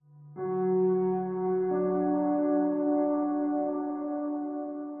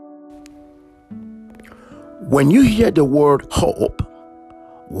When you hear the word hope,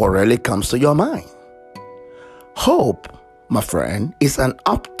 what really comes to your mind? Hope, my friend, is an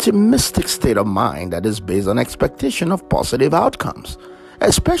optimistic state of mind that is based on expectation of positive outcomes,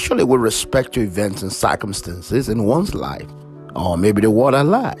 especially with respect to events and circumstances in one's life, or maybe the world at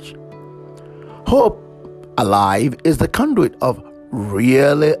large. Hope alive is the conduit of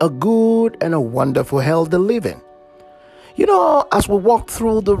really a good and a wonderful healthy living. As we walk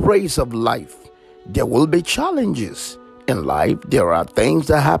through the race of life, there will be challenges. In life, there are things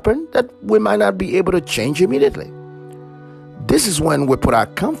that happen that we might not be able to change immediately. This is when we put our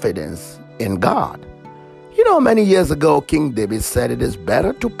confidence in God. Many years ago, King David said it is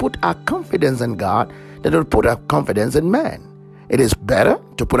better to put our confidence in God than to put our confidence in man. It is better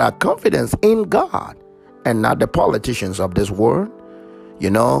to put our confidence in God and not the politicians of this world.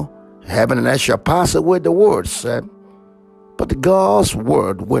 Heaven and earth shall pass away, the word said, but God's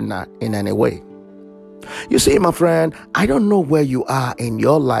word will not in any way. You see, my friend, I don't know where you are in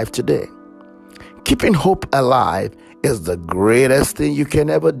your life today. Keeping hope alive is the greatest thing you can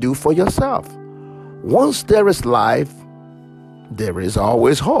ever do for yourself. Once there is life, there is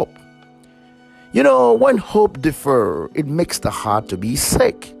always hope. When hope differs, it makes the heart to be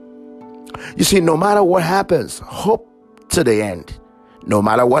sick. You see, no matter what happens, hope to the end. No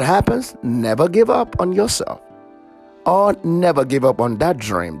matter what happens, never give up on yourself. Or never give up on that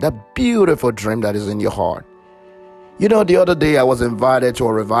dream, that beautiful dream that is in your heart. The other day I was invited to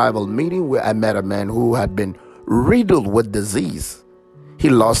a revival meeting where I met a man who had been riddled with disease. He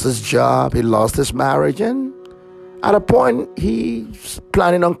lost his job, he lost his marriage, and at a point he's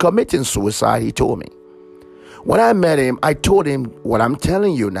planning on committing suicide, he told me. When I met him, I told him what I'm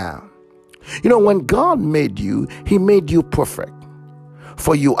telling you now. When God made you, he made you perfect.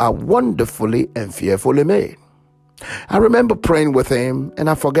 For you are wonderfully and fearfully made. I remember praying with him and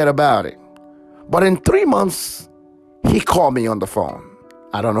I forget about it. But in 3 months, he called me on the phone.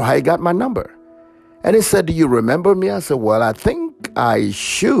 I don't know how he got my number. And he said, "Do you remember me?" I said, "Well, I think I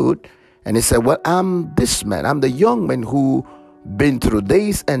should." And he said, "Well, I'm this man. I'm the young man who been through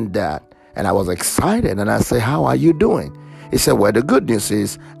this and that." And I was excited. And I said, "How are you doing?" He said, "Well, the good news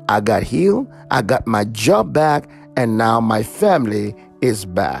is I got healed. I got my job back. And now my family is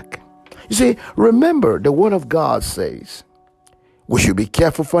back." You see, remember the word of God says, we should be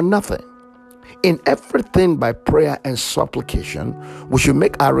careful for nothing. In everything by prayer and supplication, we should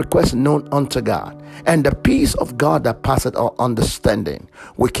make our requests known unto God. And the peace of God that passeth all understanding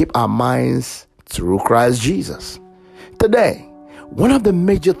will keep our minds through Christ Jesus. Today, one of the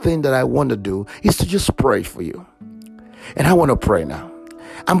major things that I want to do is to just pray for you. And I want to pray now.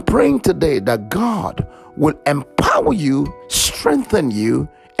 I'm praying today that God will empower you, strengthen you,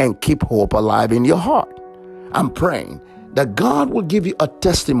 and keep hope alive in your heart. I'm praying that God will give you a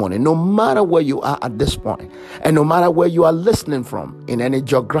testimony no matter where you are at this point, and no matter where you are listening from in any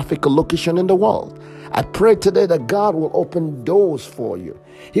geographical location in the world. I pray today that God will open doors for you.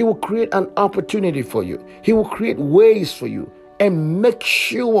 He will create an opportunity for you. He will create ways for you and make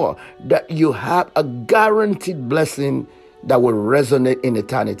sure that you have a guaranteed blessing that will resonate in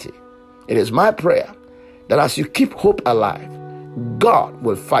eternity. It is my prayer that as you keep hope alive, God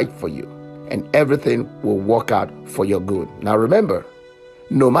will fight for you and everything will work out for your good. Now remember,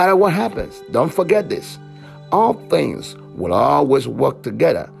 no matter what happens, don't forget this. All things will always work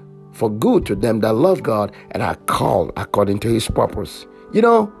together for good to them that love God and are called according to his purpose.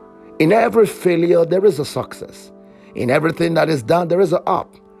 In every failure, there is a success. In everything that is done, there is an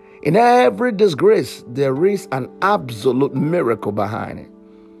up. In every disgrace, there is an absolute miracle behind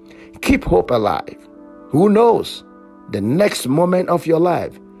it. Keep hope alive. Who knows? The next moment of your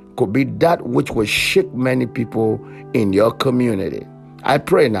life could be that which will shake many people in your community. I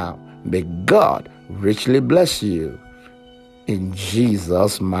pray now, may God richly bless you. In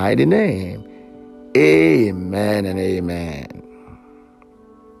Jesus' mighty name, amen and amen.